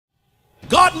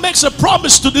God makes a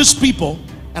promise to these people,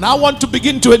 and I want to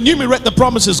begin to enumerate the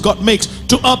promises God makes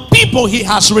to a people he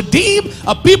has redeemed,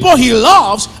 a people he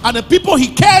loves, and a people he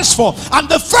cares for. And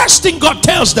the first thing God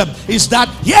tells them is that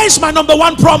here is my number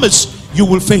one promise: you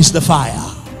will face the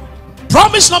fire.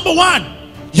 Promise number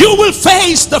one: you will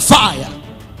face the fire.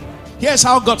 Here's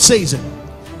how God says it.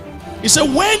 He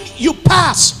said, when you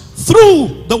pass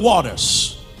through the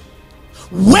waters,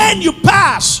 when you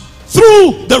pass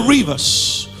through the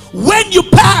rivers, when you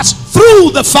pass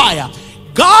through the fire.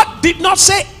 God did not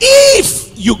say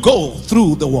if you go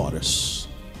through the waters.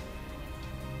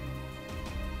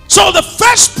 So the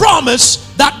first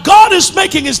promise that God is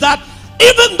making is that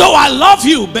even though I love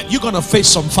you, but you're going to face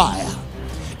some fire.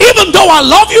 Even though I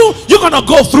love you, you're going to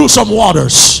go through some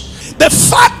waters. The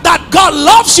fact that God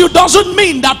loves you doesn't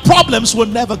mean that problems will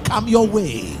never come your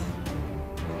way.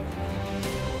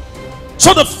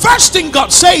 So the first thing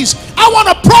God says, I want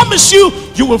to promise you,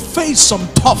 you will face some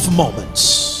tough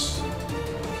moments.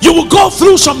 You will go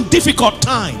through some difficult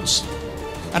times.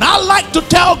 And I like to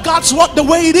tell God's word the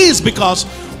way it is, because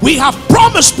we have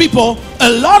promised people a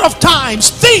lot of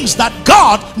times things that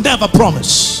God never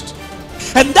promised.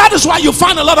 And that is why you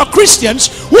find a lot of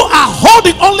Christians who are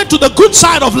holding only to the good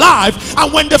side of life,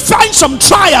 and when they find some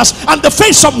trials and they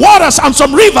face some waters and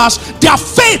some rivers, their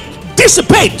faith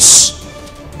dissipates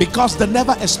because they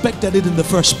never expected it in the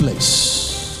first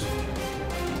place.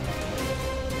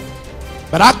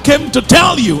 But I came to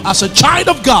tell you, as a child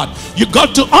of God, you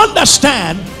got to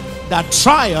understand that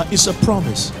trial is a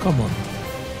promise. Come on.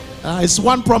 It's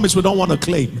one promise we don't want to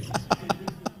claim.